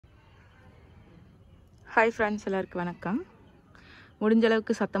Hi friends, எல்லாருக்கும் வணக்கம். முடிஞ்ச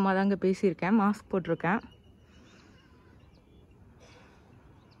அளவுக்கு சத்தமாக தாங்க பேசியிருக்கேன், மாஸ்க் போட்டிருக்கேன்.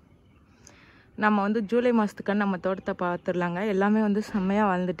 நம்ம ஜூலை மாதத்துக்கான நம்ம தோட்டத்தை பார்த்துடலாங்க. எல்லாமே செம்மையாக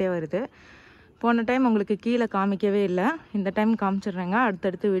வளர்ந்துட்டே வருது. போன டைம் உங்களுக்கு கீழே காமிக்கவே இல்லை, இந்த டைம் காமிச்சிடுறேங்க.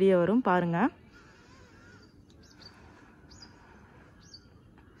 அடுத்தடுத்து வீடியோ வரும், பாருங்கள்.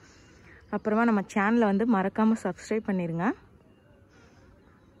 அப்புறமா நம்ம சேனலை மறக்காமல் சப்ஸ்கிரைப் பண்ணிடுங்க.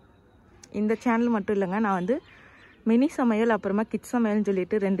 இந்த சேனல் மட்டும் இல்லைங்க, நான் மினி சமையல் அப்புறமா கிட்ஸ் சமையல்னு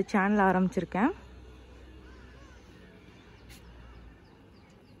சொல்லிட்டு 2 சேனல் ஆரம்பிச்சிருக்கேன்.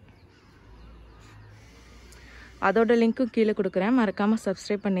 அதோட லிங்க்கும் கீழே கொடுக்குறேன், மறக்காமல்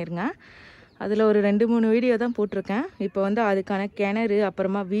சப்ஸ்கிரைப் பண்ணிடுங்க. அதில் ஒரு 2-3 வீடியோ தான் போட்டிருக்கேன். இப்போ அதுக்கான கிணறு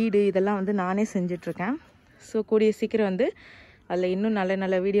அப்புறமா வீடு இதெல்லாம் நானே செஞ்சிட்ருக்கேன். ஸோ கூடிய சீக்கிரம் அதில் இன்னும் நல்ல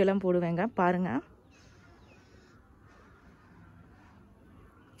நல்ல வீடியோலாம் போடுவேங்க, பாருங்கள்.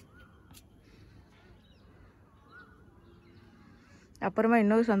 அப்புறமா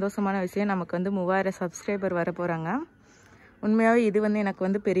இன்னொரு சந்தோஷமான விஷயம், நமக்கு 3000 சப்ஸ்கிரைபர் வர போகிறாங்க. உண்மையாகவே இது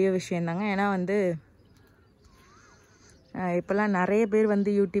எனக்கு பெரிய விஷயந்தாங்க. ஏன்னா இப்போல்லாம் நிறைய பேர்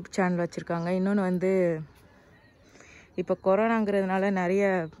யூடியூப் சேனல் வச்சுருக்காங்க. இன்னொன்று இப்போ கொரோனாங்கிறதுனால நிறைய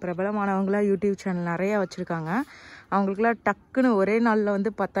பிரபலமானவங்களாம் யூடியூப் சேனல் நிறையா வச்சுருக்காங்க. அவங்களுக்குலாம் டக்குன்னு ஒரே நாளில்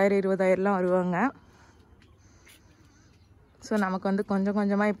 10,000 20,000லாம் வருவாங்க. ஸோ நமக்கு கொஞ்சம்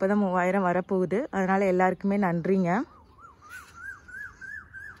கொஞ்சமாக இப்போ தான் 3000 வரப்போகுது. அதனால் எல்லாருக்குமே நன்றிங்க.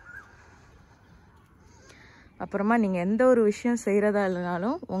 அப்புறமா நீங்கள் எந்த ஒரு விஷயம் செய்கிறதா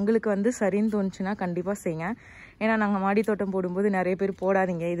இல்லைனாலும் உங்களுக்கு சரின்னு தோணுச்சுன்னா கண்டிப்பாக செய்யுங்க. ஏன்னா நாங்கள் மாடி தோட்டம் போடும்போது நிறைய பேர்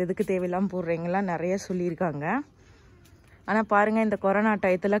போடாதீங்க, இது எதுக்கு தேவையில்லாமல் போடுறீங்களாம் நிறைய சொல்லியிருக்காங்க. ஆனால் பாருங்கள், இந்த கொரோனா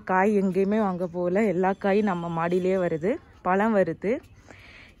டயத்தில் காய் எங்கேயுமே வாங்க போகல. எல்லா காயும் நம்ம மாடியிலே வருது. பழம் வருது,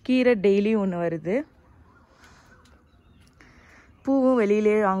 கீரை டெய்லியும் ஒன்று வருது. பூவும்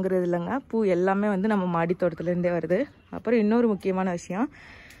வெளியிலே வாங்குறது இல்லைங்க, பூ எல்லாமே நம்ம மாடி தோட்டத்துலேருந்தே வருது. அப்புறம் இன்னொரு முக்கியமான விஷயம்,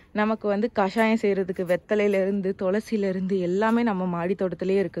 நமக்கு கஷாயம் செய்கிறதுக்கு வெத்தலையிலேருந்து துளசியிலேருந்து எல்லாமே நம்ம மாடி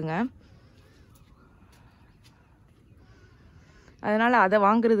தோட்டத்துலேயே இருக்குங்க. அதனால் அதை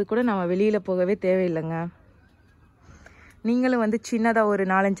வாங்குறது கூட நம்ம வெளியில் போகவே தேவையில்லைங்க. நீங்களும் சின்னதாக ஒரு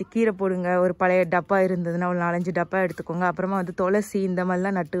 4-5 கீரை போடுங்க. ஒரு பழைய டப்பா இருந்ததுன்னா ஒரு 4-5 டப்பா எடுத்துக்கோங்க. அப்புறமா துளசி இந்த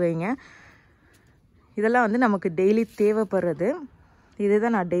மாதிரிலாம் நட்டு வைங்க. இதெல்லாம் நமக்கு டெய்லி தேவைப்படுறது.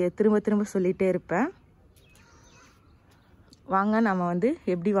 இதுதான் நான் திரும்ப திரும்ப சொல்லிகிட்டே இருப்பேன். வாங்க நம்ம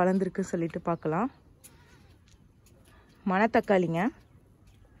எப்படி வளர்ந்துருக்கு சொல்லிட்டு பார்க்கலாம். மணத்தக்காளிங்க,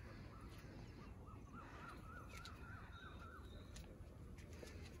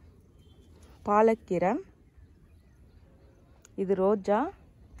 பாலக்கீரை, இது ரோஜா,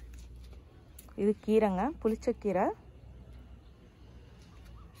 இது கீரைங்க, புளிச்சக்கீரை,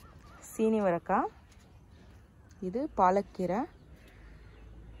 சீனி வரக்காய், இது பாலக்கீரை,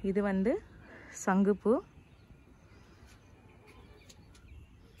 இது சங்குப்பூ,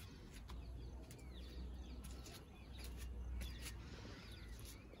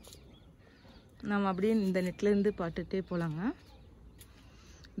 நம்ம அப்படியே இந்த நெட்லேருந்து பார்த்துட்டே போகலாங்க.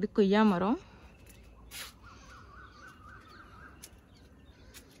 இது கொய்யா மரம்,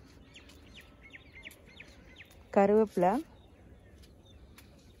 கருவேப்பிலை,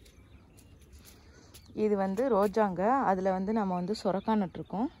 இது ரோஜாங்க. அதில் நம்ம சுரக்காய்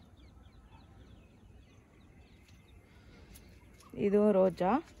நட்டுருக்கோம். இதுவும்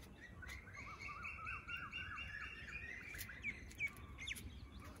ரோஜா,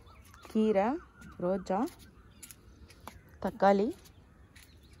 கீரை, ரோஜா, தக்காளி,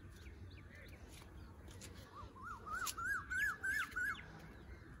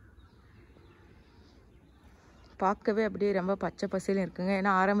 பார்க்கவே அப்படியே ரொம்ப பச்சை பசேல்னு இருக்குங்க.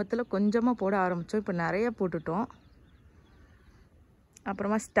 ஏன்னா ஆரம்பத்தில் கொஞ்சமாக போட ஆரம்பித்தோம், இப்போ நிறைய போட்டுட்டோம்.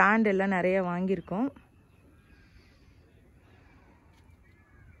 அப்புறமா ஸ்டாண்ட் எல்லாம் நிறைய வாங்கியிருக்கோம்.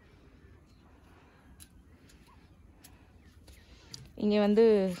 இங்கே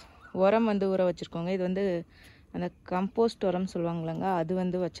உரம் ஊற வச்சுருக்கோங்க. இது அந்த கம்போஸ்ட் உரம் சொல்லுவாங்களேங்க,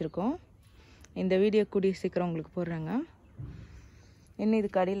 அது வச்சுருக்கோம். இந்த வீடியோ கூடிய சீக்கிரம் உங்களுக்கு போடுறேங்க. இன்னும்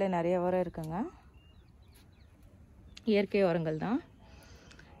இதுக்கு அடியில் நிறைய உரம் இருக்குங்க, இயற்கை உரங்கள் தான்.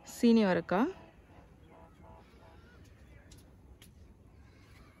 சீனி வரக்காய்,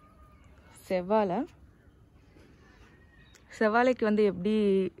 செவ்வாழை. செவ்வாழைக்கு எப்படி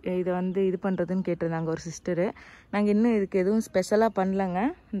இதை இது பண்ணுறதுன்னு கேட்டிருந்தாங்க ஒரு சிஸ்டரு. நாங்கள் இன்னும் இதுக்கு எதுவும் ஸ்பெஷலாக பண்ணலங்க.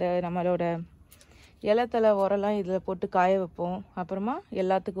 இந்த நம்மளோட இலத்தலை உரம்லாம் இதில் போட்டு காய வைப்போம். அப்புறமா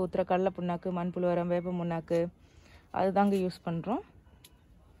எல்லாத்துக்கும் ஊற்றுற கடலை புண்ணாக்கு, மண்புழு உரம், வேப்ப முன்னாக்கு அதுதாங்க யூஸ் பண்ணுறோம்.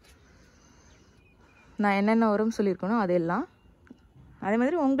 நான் என்னென்ன உரம் சொல்லியிருக்கணும் அதெல்லாம். அதே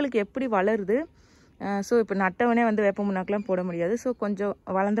மாதிரி உங்களுக்கு எப்படி வளருது, ஸோ இப்போ நட்டவனே வந்து வேப்ப முன்னாக்கெலாம் போட முடியாது. ஸோ கொஞ்சம்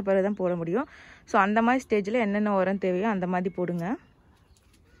வளர்ந்த பிறகு தான் போட முடியும். ஸோ அந்த மாதிரி ஸ்டேஜில் என்னென்ன உரம் தேவையோ அந்த மாதிரி போடுங்க.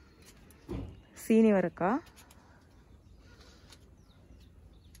 சீனி வரக்காய்,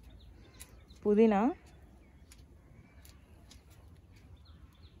 புதினா,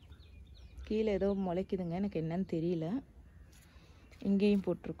 கீழே ஏதோ முளைக்குதுங்க, எனக்கு என்னன்னு தெரியல. இங்கேயும்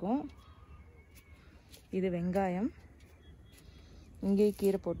போட்டிருக்கோம். இது வெங்காயம், இங்கேயும்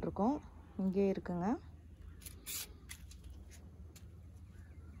கீரை போட்டிருக்கோம், இங்கே இருக்குங்க.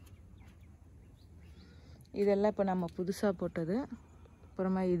 இதெல்லாம் இப்போ நம்ம புதுசாக போட்டது.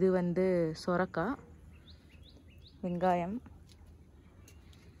 அப்புறமா இது வந்து சொரக்காய், வெங்காயம்,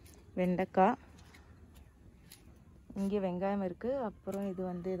 வெண்டைக்காய், இங்கே வெங்காயம் இருக்குது. அப்புறம் இது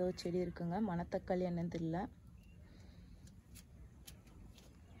வந்து ஏதோ செடி இருக்குங்க, மணத்தக்காளி என்னன்னு தெரியல.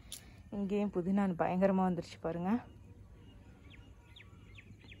 இங்கேயும் புதினா பயங்கரமாக வந்துருச்சு பாருங்கள்.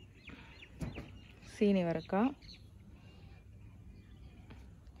 சீனி வரக்காய்,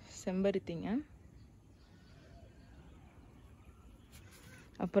 செம்பருத்திங்க.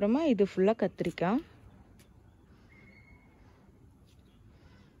 அப்புறமா இது ஃபுல்லாக கத்திரிக்காய்.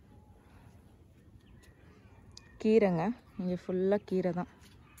 கீரைங்க, இங்கே ஃபுல்லாக கீரை தான்.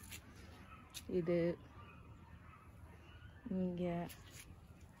 இது இங்கே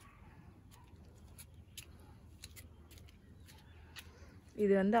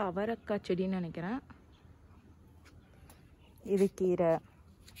இது வந்து அவரைக்காய் செடின்னு நினைக்கிறேன். இது கீரை,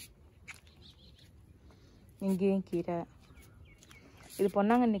 இங்கேயும் கீரை. இது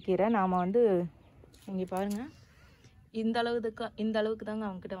பொன்னாங்கண்ணி கீரை. நாம் வந்து இங்கே பாருங்கள், இந்த அளவுக்கு தாங்க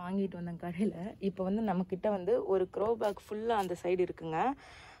அவங்கக்கிட்ட வாங்கிட்டு வந்தேன் கடையில். இப்போ வந்து நம்மக்கிட்ட வந்து ஒரு க்ரோ பேக் ஃபுல்லாக அந்த சைடு இருக்குங்க.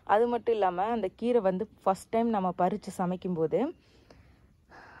 அது மட்டும் இல்லாமல் அந்த கீரை வந்து ஃபஸ்ட் டைம் நம்ம பறித்து சமைக்கும்போது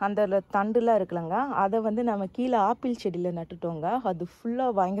அந்த தண்டுலாம் இருக்குல்லங்க, அதை வந்து நம்ம கீழே ஆப்பிள் செடியில் நட்டுட்டோங்க. அது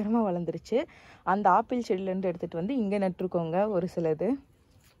ஃபுல்லாக பயங்கரமாக வளர்ந்துருச்சு. அந்த ஆப்பிள் செடியிலேருந்து எடுத்துகிட்டு வந்து இங்கே நட்டுருக்கோங்க ஒரு சிலது.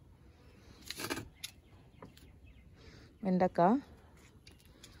 வெண்டைக்காய்,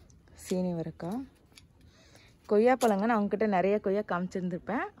 சீனி வரக்காய், கொய்யாப்பழங்க. நான் அவங்ககிட்ட நிறைய கொய்யா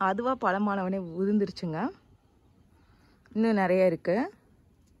காமிச்சிருந்துருப்பேன். அதுவாக பழமானவனே உதிர்ந்துருச்சுங்க. இன்னும் நிறைய இருக்குது.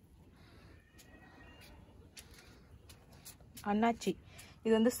 அன்னாச்சி,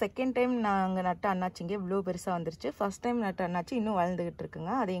 இது வந்து செகண்ட் டைம் நாங்கள் நட்ட அன்னாச்சிங்க. இவ்வளோ பெருசாக வந்துருச்சு. ஃபஸ்ட் டைம் நட்ட அன்னாச்சி இன்னும் வளர்ந்துக்கிட்டு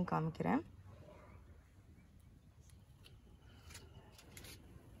இருக்குங்க. அதையும் காமிக்கிறேன்.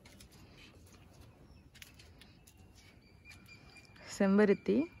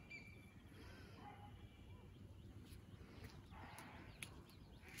 செம்பருத்தி,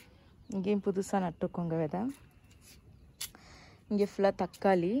 இங்கேயும் புதுசாக நட்டுருக்கோங்க விதை. இங்கே ஃபுல்லாக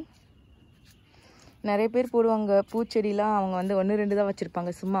தக்காளி. நிறைய பேர் போடுவாங்க பூச்செடிலாம். அவங்க வந்து 1-2 தான்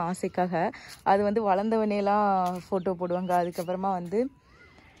வச்சுருப்பாங்க சும்மா ஆசைக்காக. அது வந்து வளர்ந்தவனேலாம் ஃபோட்டோ போடுவாங்க. அதுக்கப்புறமா வந்து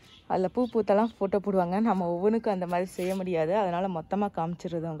அதில் பூ பூத்தெல்லாம் ஃபோட்டோ போடுவாங்க. நம்ம ஒவ்வொன்றுக்கும் அந்த மாதிரி செய்ய முடியாது. அதனால் மொத்தமாக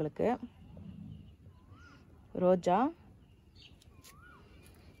காமிச்சிடுறது உங்களுக்கு. ரோஜா,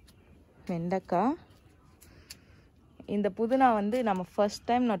 வெண்டைக்காய். இந்த புதினா வந்து நம்ம ஃபர்ஸ்ட்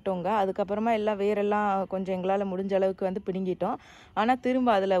டைம் நட்டோங்க. அதுக்கப்புறமா எல்லாம் வேரெல்லாம் கொஞ்சம் எங்களால் முடிஞ்ச அளவுக்கு வந்து பிடுங்கிட்டோம். ஆனால்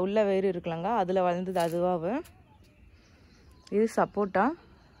திரும்ப அதில் உள்ள வேறு இருக்குல்லங்க, அதில் வளர்ந்தது அதுவாக. இது சப்போட்டா.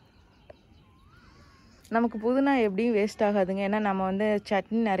 நமக்கு புதினா எப்படியும் வேஸ்ட் ஆகாதுங்க. ஏன்னா நம்ம வந்து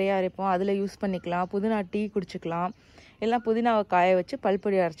சட்னி நிறையா அரைப்போம், அதில் யூஸ் பண்ணிக்கலாம். புதினா டீ குடிச்சிக்கலாம். எல்லாம் புதினாவை காய வச்சு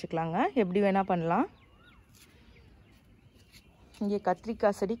பல்பொடி அரைச்சிக்கலாங்க. எப்படி வேணால் பண்ணலாம். இங்கே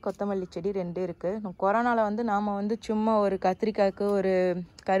கத்திரிக்காய் செடி, கொத்தமல்லி செடி 2 இருக்குது. கொரோனாவில் வந்து நாம் வந்து சும்மா ஒரு கத்திரிக்காய்க்கு ஒரு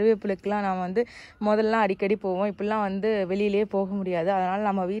கருவேப்பிலைக்கெலாம் நாம் வந்து முதல்லாம் அடிக்கடி போவோம். இப்படிலாம் வந்து வெளியிலே போக முடியாது. அதனால்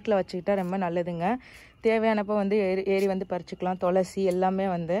நம்ம வீட்டில் வச்சுக்கிட்டா ரொம்ப நல்லதுங்க. தேவையானப்போ வந்து ஏறி வந்து பறிச்சுக்கலாம். துளசி எல்லாமே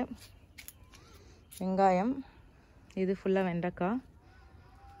வந்து. வெங்காயம், இது ஃபுல்லாக வெண்டைக்காய்.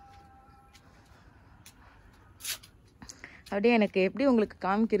 அப்படியே எனக்கு எப்படி உங்களுக்கு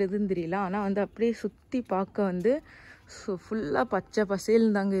காமிக்கிறதுன்னு தெரியல. ஆனால் வந்து அப்படியே சுற்றி பார்க்க வந்து ஃபுல்லாக பச்சை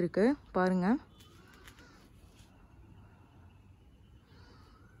பசேல்னு தாங்க இருக்குது பாருங்கள்.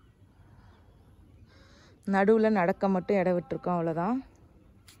 நடுவில் நடக்க மட்டும் இடம் விட்டுருக்கோம், அவ்வளோதான்.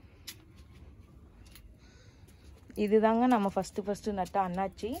 இது தாங்க நம்ம ஃபஸ்ட்டு நட்ட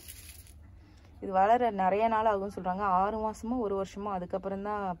அன்னாச்சி. இது வளர நிறைய நாள் ஆகும்னு சொல்கிறாங்க. 6 மாதமோ 1 வருஷமோ அதுக்கப்புறம்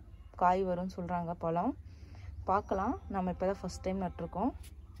தான் காய் வரும்னு சொல்கிறாங்க, பழம். பார்க்கலாம். நம்ம இப்போ தான் ஃபஸ்ட் டைம் நட்டிருக்கோம்.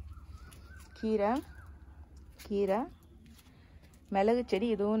 கீரை, மிளகு செடி.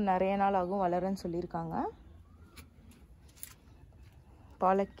 இதுவும் நிறைய நாள் ஆகும் வளரன்னு சொல்லியிருக்காங்க.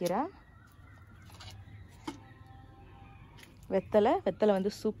 பாலக்கீரை, வெத்தலை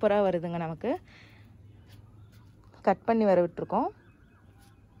வந்து சூப்பராக வருதுங்க. நமக்கு கட் பண்ணி வர விட்டுருக்கோம்.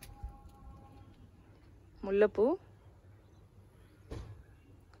 முல்லைப்பூ,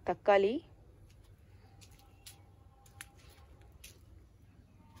 தக்காளி,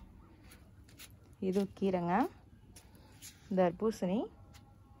 இது கீரைங்க. தர்பூசணி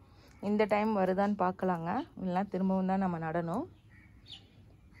இந்த டைம் வருதான்னு பார்க்கலாங்க, இல்லைனா திரும்பவும் தான் நம்ம நடணும்.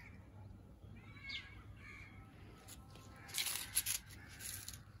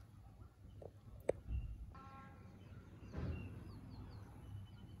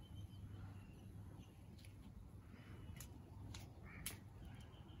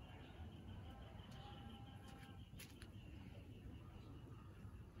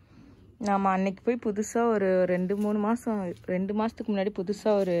 நாம் அன்றைக்கி போய் புதுசாக ஒரு 2 மாதத்துக்கு முன்னாடி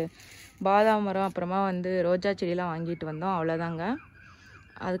புதுசாக ஒரு பாதாம் மரம், அப்புறமா வந்து ரோஜா செடியெலாம் வாங்கிட்டு வந்தோம். அவ்வளோதாங்க.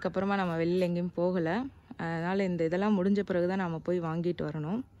 அதுக்கப்புறமா நம்ம வெளியில் எங்கேயும் போகலை. அதனால் இந்த இதெல்லாம் முடிஞ்ச பிறகு தான் நம்ம போய் வாங்கிட்டு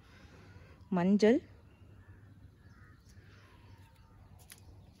வரணும். மஞ்சள்,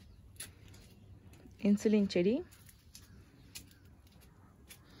 இன்சுலின் செடி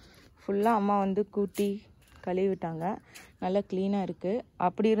ஃபுல்லாக அம்மா வந்து கூட்டி கழுவி விட்டாங்க. நல்லா க்ளீனாக இருக்குது.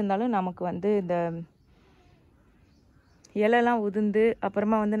 அப்படி இருந்தாலும் நமக்கு வந்து இந்த இலைலாம் உதிர்ந்து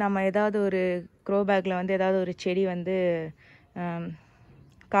அப்புறமா வந்து நம்ம ஏதாவது ஒரு க்ரோ பேக்கில் வந்து ஏதாவது ஒரு செடி வந்து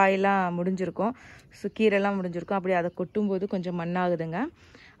காயெல்லாம் முடிஞ்சிருக்கும், கீரைலாம் முடிஞ்சிருக்கும். அப்படி அதை கொட்டும்போது கொஞ்சம் மண்ணாகுதுங்க.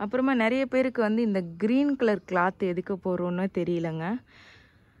 அப்புறமா நிறைய பேருக்கு வந்து இந்த க்ரீன் கலர் கிளாத் எதுக்கு போடுறோன்னு தெரியலங்க.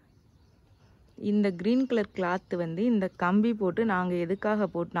 இந்த க்ரீன் கலர் கிளாத்து வந்து இந்த கம்பி போட்டு நாம்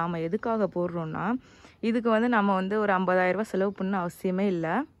எதுக்காக போடுறோன்னா, இதுக்கு வந்து நம்ம வந்து ஒரு 50,000 ரூபா செலவு பண்ண அவசியமே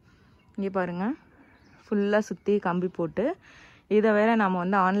இல்லை. இங்கே பாருங்கள், ஃபுல்லாக சுற்றி கம்பி போட்டு இதை வேறு நம்ம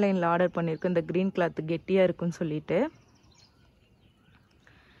வந்து ஆன்லைனில் ஆர்டர் பண்ணியிருக்கோம். இந்த க்ரீன் கிளாத்து கெட்டியாக இருக்குன்னு சொல்லிட்டு.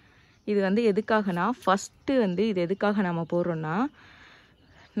 இது வந்து எதுக்காகனா, ஃபஸ்ட்டு வந்து இது எதுக்காக நம்ம போடுறோன்னா,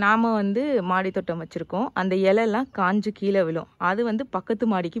 நாம் வந்து மாடி தோட்டம் வச்சுருக்கோம். அந்த இலையெல்லாம் காஞ்சு கீழே விழும். அது வந்து பக்கத்து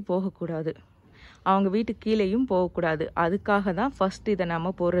மாடிக்கு போகக்கூடாது, அவங்க வீட்டுக்கு கீழேயும் போகக்கூடாது. அதுக்காக தான் ஃபஸ்ட்டு இதை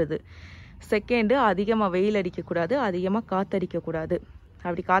நம்ம போடுறது. செகண்டு, அதிகமாக வெயில் அடிக்கக்கூடாது, அதிகமாக காற்றடிக்கக்கூடாது.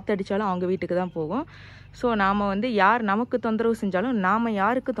 அப்படி காற்றடித்தாலும் அவங்க வீட்டுக்கு தான் போகும். ஸோ நாம் வந்து யார் நமக்கு தொந்தரவு செஞ்சாலும் நாம்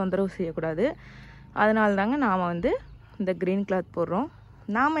யாருக்கு தொந்தரவு செய்யக்கூடாது. அதனால தாங்க நாம் வந்து இந்த க்ரீன் கிளாத் போடுறோம்.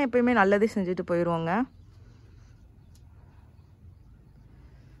 நாம் எப்பயுமே நல்லதே செஞ்சுட்டு போயிடுவோங்க.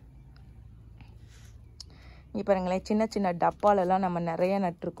 இங்கே பாருங்களேன், சின்ன சின்ன டப்பாலெல்லாம் நம்ம நிறைய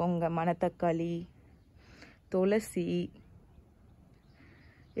நட்டுருக்கோங்க. மணத்தக்காளி, துளசி,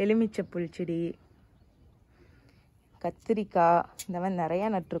 எலுமிச்சப்புல் செடி, கத்திரிக்காய், இந்த மாதிரி நிறையா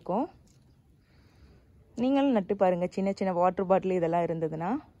நட்டுருக்கோம். நீங்களும் நட்டு பாருங்கள், சின்ன சின்ன வாட்டர் பாட்டில் இதெல்லாம்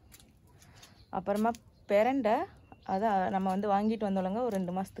இருந்ததுன்னா. அப்புறமா பெரண்டை, அதை நம்ம வந்து வாங்கிட்டு வந்தோம்லங்க ஒரு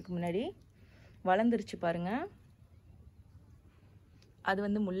 2 மாதத்துக்கு முன்னாடி. வளர்ந்துருச்சு பாருங்கள். அது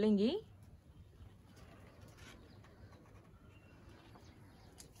வந்து முள்ளங்கி.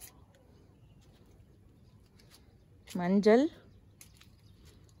 மஞ்சள்,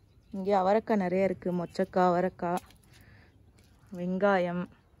 இங்கே அவரைக்காய் நிறைய இருக்குது. மொச்சக்காய், அவரைக்காய், வெங்காயம்,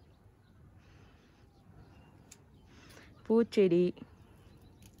 பூச்செடி.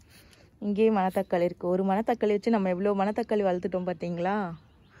 இங்கேயும் மணத்தக்காளி இருக்குது. ஒரு மணத்தக்காளி வச்சு நம்ம எவ்வளோ மணத்தக்காளி வளர்த்துட்டோம் பார்த்தீங்களா.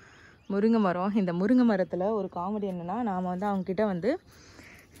 முருங்கை மரம். இந்த முருங்கை மரத்தில் ஒரு காமெடி என்னென்னா, நாம் வந்து அவங்கக்கிட்ட வந்து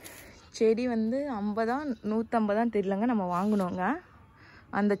செடி வந்து 50 150 தெரியலங்க, நம்ம வாங்கினோங்க.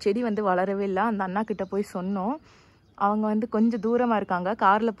 அந்த செடி வந்து வளரவே இல்லை. அந்த அண்ணா கிட்ட போய் சொன்னோம். அவங்க வந்து கொஞ்சம் தூரமாக இருக்காங்க,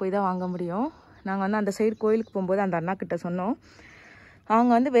 காரில் போய் தான் வாங்க முடியும். நாங்கள் வந்து அந்த சைடு கோயிலுக்கு போகும்போது அந்த அண்ணா கிட்ட சொன்னோம்.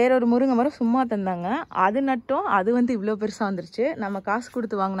 அவங்க வந்து வேற ஒரு முருங்கை மரம் சும்மா தந்தாங்க. அது நட்டோம், அது வந்து இவ்வளோ பெருசாக வந்துருச்சு. நம்ம காசு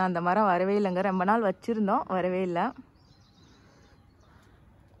கொடுத்து வாங்கின அந்த மரம் வரவே இல்லைங்க. ரொம்ப நாள் வச்சுருந்தோம், வரவே இல்லை.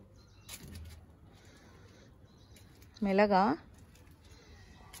 மிளகா,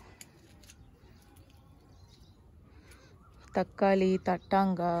 தக்காளி,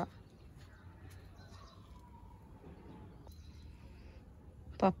 தட்டாங்காய்,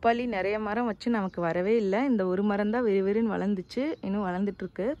 பப்பாளி. நிறைய மரம் வச்சு நமக்கு வரவே இல்லை. இந்த ஒரு மரம் தான் விறுவிறுன்னு வளர்ந்துச்சு, இன்னும்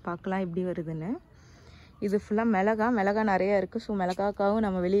வளர்ந்துட்டுருக்கு. பார்க்கலாம் எப்படி வருதுன்னு. இது ஃபுல்லாக மிளகா நிறையா இருக்குது. ஸோ மிளகாக்காவும்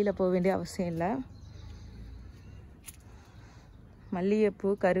நம்ம வெளியில் போக வேண்டிய அவசியம் இல்லை.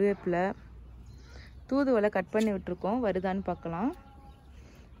 மல்லிகைப்பூ, கருவேப்பிலை, தூதுவளை கட் பண்ணி விட்டுருக்கோம், வருதான்னு பார்க்கலாம்.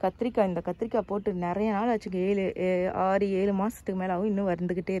 கத்திரிக்காய், இந்த கத்திரிக்காய் போட்டு நிறைய நாள் ஆச்சுங்க. 6-7 மாதத்துக்கு மேலே ஆகும், இன்னும்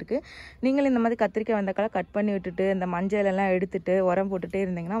வந்துக்கிட்டே இருக்குது. நீங்களும் இந்த மாதிரி கத்திரிக்காய் வந்தக்கால கட் பண்ணி விட்டுட்டு இந்த மஞ்சளெல்லாம் எடுத்துட்டு உரம் போட்டுகிட்டே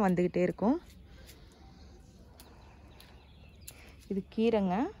இருந்தீங்கன்னா வந்துக்கிட்டே இருக்கும். இது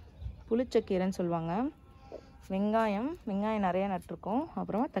கீரைங்க, புளிச்சக்கீரைன்னு சொல்லுவாங்க. வெங்காயம் நிறையா நட்டிருக்கோம்.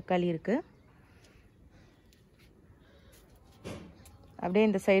 அப்புறமா தக்காளி இருக்குது. அப்படியே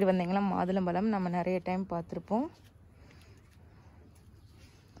இந்த சைடு வந்தீங்கன்னா மாதுளம்பழம் நம்ம நிறைய டைம் பார்த்துருப்போம்.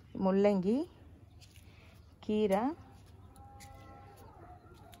 முள்ளங்கி, கீரை,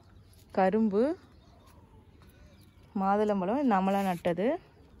 கரும்பு, மாதுளம்பழம் நம்மளாம் நட்டது.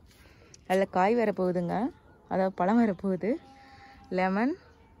 அதில் காய் வேற போகுதுங்க, அதாவது பழம் வேற போகுது. லெமன்,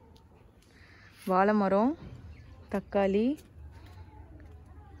 வாழை மரம், தக்காளி,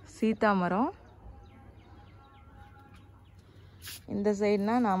 சீதா மரம். இந்த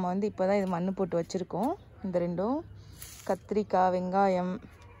சைடுனா நாம் வந்து இப்போ தான் இது மண் போட்டு வச்சுருக்கோம். இந்த ரெண்டும் கத்திரிக்காய், வெங்காயம்,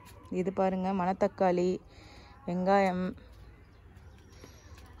 இது பாருங்கள் மணத்தக்காளி, வெங்காயம்,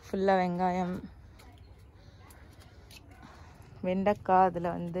 ஃபுல்லாக வெங்காயம், வெண்டைக்காய்,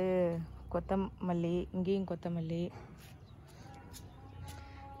 அதில் வந்து கொத்தமல்லி, இங்கேயும் கொத்தமல்லி.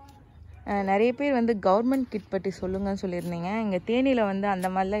 நிறைய பேர் வந்து கவர்மெண்ட் கிட் பற்றி சொல்லுங்கன்னு சொல்லியிருந்தீங்க. இங்கே தேனியில் வந்து அந்த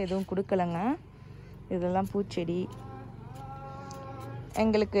மாதிரிலாம் எதுவும் கொடுக்கலங்க. இதெல்லாம் பூச்செடி.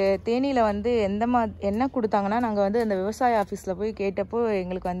 எங்களுக்கு தேனியில் வந்து என்ன கொடுத்தாங்கன்னா, நாங்கள் வந்து அந்த விவசாய ஆஃபீஸில் போய் கேட்டப்போ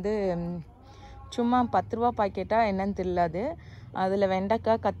எங்களுக்கு வந்து சும்மா 10 ரூபா பாக்கெட்டாக என்னன்னு தெரியலாது. அதில்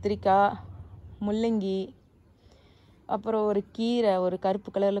வெண்டைக்காய், கத்திரிக்காய், முள்ளங்கி, அப்புறம் ஒரு கீரை, ஒரு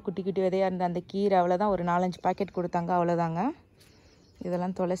கருப்பு கலரில் குட்டி குட்டி விதையாக இருந்த அந்த கீரை, அவ்வளோதான். ஒரு 4-5 பாக்கெட் கொடுத்தாங்க, அவ்வளோதாங்க.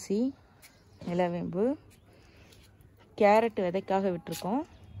 இதெல்லாம் துளசி, நிலவேம்பு, கேரட் விதைக்காக விட்டுருக்கோம்,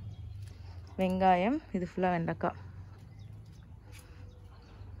 வெங்காயம், இது ஃபுல்லாக வெண்டைக்காய்.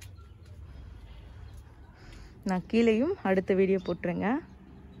 நான் கீழேயும் அடுத்த வீடியோ போட்டுருங்க.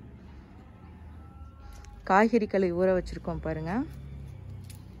 காய்கறிகளை ஊற வச்சுருக்கோம் பாருங்கள்.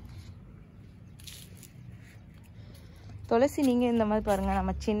 துளசி நீங்கள் இந்த மாதிரி பாருங்கள்,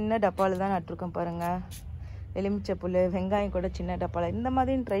 நம்ம சின்ன டப்பாவில் தான் நட்டுருக்கோம் பாருங்கள். எலுமிச்சை புல், வெங்காயம் கூட சின்ன டப்பாவில். இந்த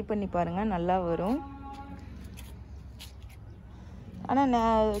மாதிரியும் ட்ரை பண்ணி பாருங்கள், நல்லா வரும்.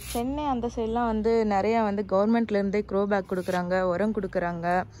 ஆனால் சென்னை அந்த சைட்லாம் வந்து நிறையா வந்து கவர்மெண்ட்லேருந்தே க்ரோ பேக் கொடுக்குறாங்க, உரம் கொடுக்குறாங்க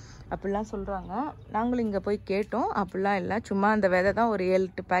அப்படிலாம் சொல்கிறாங்க. நாங்களும் இங்கே போய் கேட்டோம். அப்படிலாம் இல்லை, சும்மா அந்த விதை தான் ஒரு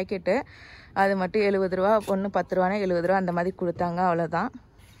 7-8 பாக்கெட்டு, அது மட்டும் 70 ரூபா, ஒன்று 10 ரூபானா 70 ரூபா அந்த மாதிரி கொடுத்தாங்க, அவ்வளோதான்.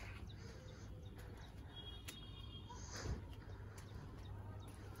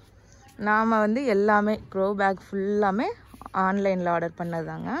 நாம் வந்து எல்லாமே க்ரோ பேக் ஃபுல்லாமே ஆன்லைனில் ஆர்டர்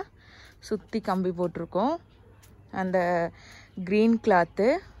பண்ணதாங்க. சுற்றி கம்பி போட்டிருக்கோம். அந்த க்ரீன் கிளாத்து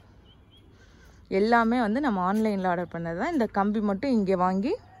எல்லாமே வந்து நம்ம ஆன்லைனில் ஆர்டர் பண்ணது தான். இந்த கம்பி மட்டும் இங்கே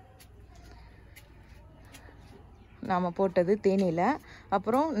வாங்கி நாம் போட்டது தேனியில்.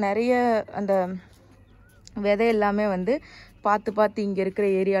 அப்புறம் நிறைய அந்த விதை எல்லாமே வந்து பார்த்து இங்கே இருக்கிற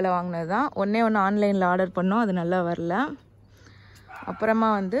ஏரியாவில் வாங்கினது தான். ஒன்று ஆன்லைனில் ஆர்டர் பண்ணோம், அது நல்லா வரல. அப்புறமா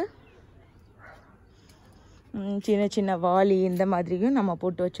வந்து சின்ன சின்ன வாளி இந்த மாதிரியும் நம்ம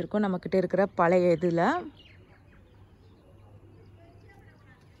போட்டு வச்சுருக்கோம் நம்மக்கிட்ட இருக்கிற பழைய இதில்.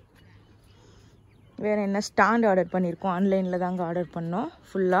 வேறு என்ன, ஸ்டாண்ட் ஆர்டர் பண்ணியிருக்கோம், ஆன்லைனில் தாங்க ஆர்டர் பண்ணோம்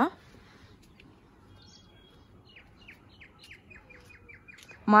ஃபுல்லாக.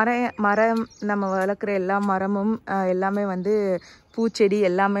 மரம் நம்ம வளர்க்குற எல்லா மரமும் எல்லாமே வந்து பூச்செடி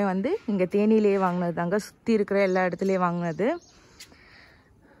எல்லாமே வந்து இங்கே தேனியிலே வாங்கினது தாங்க. சுற்றி இருக்கிற எல்லா இடத்துலையும் வாங்கினது.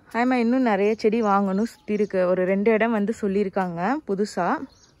 அதேமாதிரி இன்னும் நிறைய செடி வாங்கணும், சுற்றி இருக்க ஒரு 2 இடம் வந்து சொல்லியிருக்காங்க புதுசாக.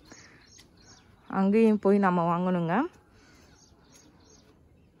 அங்கேயும் போய் நம்ம வாங்கணுங்க.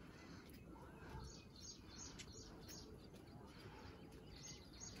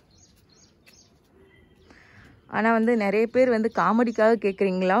 ஆனால் வந்து நிறைய பேர் வந்து காமெடிக்காக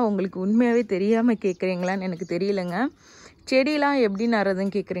கேட்குறீங்களா, உங்களுக்கு உண்மையாகவே தெரியாமல் கேட்குறீங்களான்னு எனக்கு தெரியலங்க. செடியெலாம் எப்படி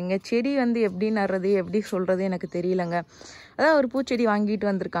நடுறதுன்னு கேட்குறீங்க. செடி வந்து எப்படி நடுறது, எப்படி சொல்கிறது எனக்கு தெரியலங்க. அதான் ஒரு பூச்செடி வாங்கிட்டு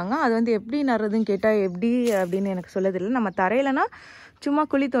வந்திருக்காங்க, அது வந்து எப்படி நடுறதுன்னு கேட்டால் எப்படி அப்படின்னு எனக்கு சொல்ல தெரியல. நம்ம தரையிலனா சும்மா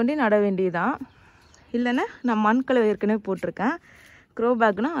குழி தோண்டி நட வேண்டியதுதான். இல்லைன்னா நான் மண்கலவை ஏற்கனவே போட்டிருக்கேன். க்ரோ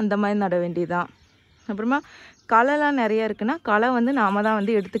பேக்னால் அந்த மாதிரி நட வேண்டியதுதான். அப்புறமா களைலாம் நிறையா இருக்குன்னா களை வந்து நாம் தான்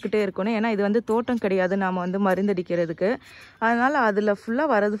வந்து எடுத்துக்கிட்டே இருக்கணும். ஏன்னா இது வந்து தோட்டம் கிடையாது, நாம் வந்து மருந்தடிக்கிறதுக்கு. அதனால் அதில்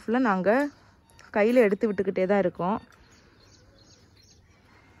ஃபுல்லாக வரது ஃபுல்லாக நாங்கள் கையில் எடுத்து விட்டுக்கிட்டே தான் இருக்கோம்.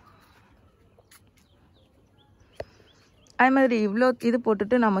 அதே மாதிரி இவ்வளோ இது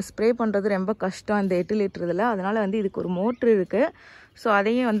போட்டுட்டு நம்ம ஸ்ப்ரே பண்ணுறது ரொம்ப கஷ்டம் இந்த 8 லிட்டர் இதில். அதனால் வந்து இதுக்கு ஒரு மோட்ரு இருக்குது. ஸோ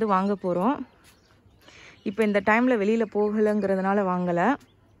அதையும் வந்து வாங்க போகிறோம். இப்போ இந்த டைமில் வெளியில் போகலைங்கிறதுனால வாங்கலை.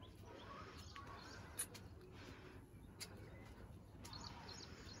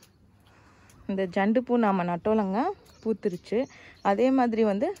 இந்த ஜண்டு பூ நாம் நட்டோலங்க, பூத்துருச்சு. அதே மாதிரி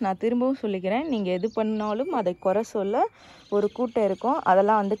வந்து நான் திரும்பவும் சொல்லிக்கிறேன், நீங்கள் எது பண்ணாலும் அதை குறை சொல்ல ஒரு கூட்டம் இருக்கும்.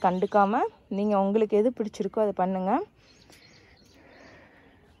 அதெல்லாம் வந்து கண்டுக்காமல் நீங்கள் உங்களுக்கு எது பிடிச்சிருக்கோ அதை பண்ணுங்கள்.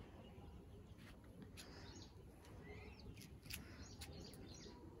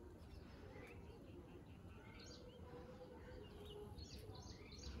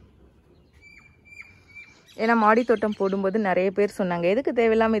 ஏன்னா மாடி தோட்டம் போடும்போது நிறைய பேர் சொன்னாங்க, எதுக்கு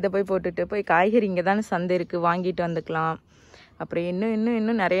தேவையில்லாமல் இதை போய் போட்டுட்டு போய் காய்கறி இங்கே தானே சந்தை இருக்குது, வாங்கிட்டு வந்துக்கலாம். அப்புறம்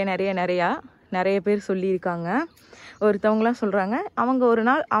இன்னும் நிறைய பேர் சொல்லியிருக்காங்க. ஒருத்தவங்களாம் சொல்கிறாங்க,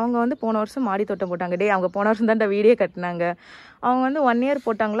 அவங்க வந்து போன வருஷம் மாடி தோட்டம் போட்டாங்க. அவங்க போன வருஷம் தான் வீடியோ கட்டினாங்க. அவங்க வந்து 1 இயர்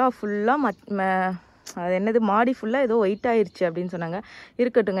போட்டாங்களா, ஃபுல்லாக அது என்னது மாடி ஃபுல்லாக ஏதோ ஒயிட் ஆயிடுச்சு அப்படின்னு சொன்னாங்க.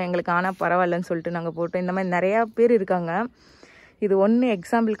 இருக்கட்டுங்க எங்களுக்கு ஆனால் பரவாயில்லன்னு சொல்லிட்டு நாங்கள் போட்டோம். இந்த மாதிரி நிறையா பேர் இருக்காங்க. இது ஒன்று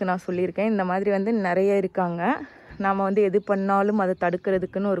எக்ஸாம்பிளுக்கு நான் சொல்லியிருக்கேன். இந்த மாதிரி வந்து நிறைய இருக்காங்க. நாம் வந்து எது பண்ணாலும் அதை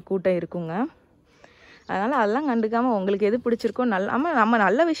தடுக்கிறதுக்குன்னு ஒரு கூட்டம் இருக்குங்க. அதனால் அதெல்லாம் கண்டுக்காமல் உங்களுக்கு எது பிடிச்சிருக்கோ நம்ம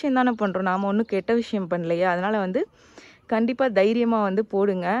நல்ல விஷயம் தானே பண்ணுறோம். நாம் ஒன்றும் கெட்ட விஷயம் பண்ணலையே. அதனால் வந்து கண்டிப்பாக தைரியமாக வந்து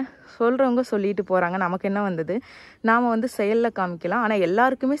போடுங்க. சொல்கிறவங்க சொல்லிட்டு போகிறாங்க, நமக்கு என்ன வந்தது? நாம் வந்து செயலில் காமிக்கலாம். ஆனால்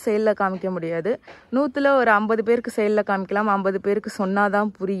எல்லாருக்குமே செயலில் காமிக்க முடியாது. 100ல் ஒரு 50 பேருக்கு செயலில் காமிக்கலாம், 50 பேருக்கு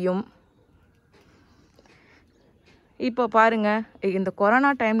சொன்னாதான் புரியும். இப்போ பாருங்கள், இந்த கொரோனா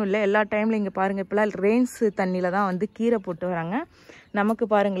டைம்னு இல்லை, எல்லா டைம்லையும் இங்கே பாருங்கள், இப்போலாம் ரெயின்ஸ் தண்ணியில் தான் வந்து கீரை போட்டு வராங்க. நமக்கு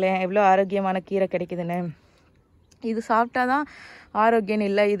பாருங்களேன் எவ்வளோ ஆரோக்கியமான கீரை கிடைக்குதுன்னு. இது சாப்பிட்டா தான் ஆரோக்கியம்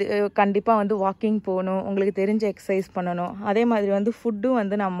இல்லை. இது கண்டிப்பாக வந்து வாக்கிங் போகணும், உங்களுக்கு தெரிஞ்ச எக்ஸசைஸ் பண்ணணும். அதே மாதிரி வந்து ஃபுட்டும்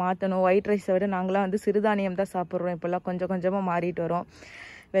வந்து நம்ம மாற்றணும். ஒயிட் ரைஸை விட நாங்களாம் வந்து சிறுதானியம் தான் சாப்பிட்றோம். இப்போல்லாம் கொஞ்சம் கொஞ்சமாக மாறிட்டு வரோம்.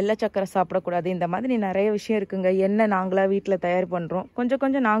 வெள்ளை சக்கரை சாப்பிடக்கூடாது. இந்த மாதிரி நிறைய விஷயம் இருக்குங்க. எண்ணெய் நாங்களாக வீட்டில் தயார் பண்ணுறோம். கொஞ்சம்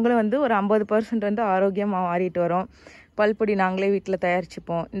கொஞ்சம் நாங்களும் வந்து ஒரு 50% வந்து ஆரோக்கியமாக மாறிட்டு வரோம். பல்பொடி நாங்களே வீட்டில்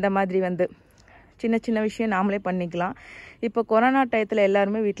தயாரிச்சுப்போம். இந்த மாதிரி வந்து சின்ன சின்ன விஷயம் நாமளே பண்ணிக்கலாம். இப்போ கொரோனா டயத்தில்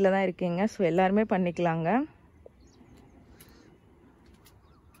எல்லாருமே வீட்டில் தான் இருக்கீங்க. ஸோ எல்லாருமே பண்ணிக்கலாங்க.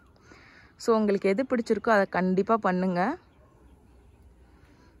 ஸோ உங்களுக்கு எது பிடிச்சிருக்கோ அதை கண்டிப்பாக பண்ணுங்கள்.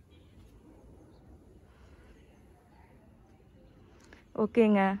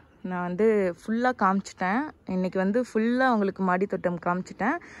 ஓகேங்க, நான் வந்து ஃபுல்லாக காமிச்சிட்டேன். இன்றைக்கி வந்து ஃபுல்லாக உங்களுக்கு மாடி தோட்டம்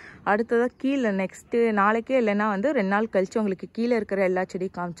காமிச்சிட்டேன். அடுத்ததாக கீழே நெக்ஸ்ட்டு நாளைக்கே இல்லைன்னா வந்து 2 நாள் கழித்து உங்களுக்கு கீழே இருக்கிற எல்லா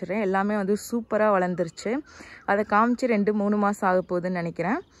செடியும் காமிச்சிடுறேன். எல்லாமே வந்து சூப்பராக வளர்ந்துருச்சு. அதை காமிச்சு 2-3 மாதம் ஆக போகுதுன்னு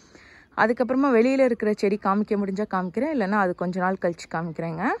நினைக்கிறேன். அதுக்கப்புறமா வெளியில் இருக்கிற செடி காமிக்க முடிஞ்சால் காமிக்கிறேன், இல்லைன்னா அது கொஞ்ச நாள் கழித்து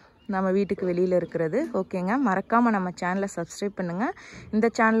காமிக்கிறேங்க. நம்ம வீட்டுக்கு வெளியில் இருக்கிறது. ஓகேங்க, மறக்காமல் நம்ம சேனலை சப்ஸ்கிரைப் பண்ணுங்கள். இந்த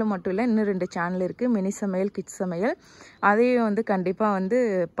சேனல் மட்டும் இல்லை, இன்னும் 2 சேனல் இருக்குது, மினி சமையல், கிட்ஸ் சமையல். அதையும் வந்து கண்டிப்பாக வந்து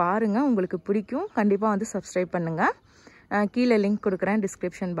பாருங்கள், உங்களுக்கு பிடிக்கும். கண்டிப்பாக வந்து சப்ஸ்கிரைப் பண்ணுங்கள். கீழே லிங்க் கொடுக்குறேன்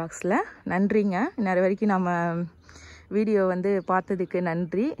டிஸ்கிரிப்ஷன் பாக்ஸில். நன்றிங்க, இன்னொரு வரைக்கும் நம்ம வீடியோ வந்து பார்த்ததுக்கு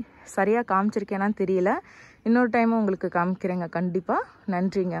நன்றி. சரியாக காமிச்சிருக்கேனான்னு தெரியல, இன்னொரு டைமும் உங்களுக்கு காமிக்கிறேங்க கண்டிப்பாக.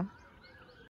 நன்றிங்க.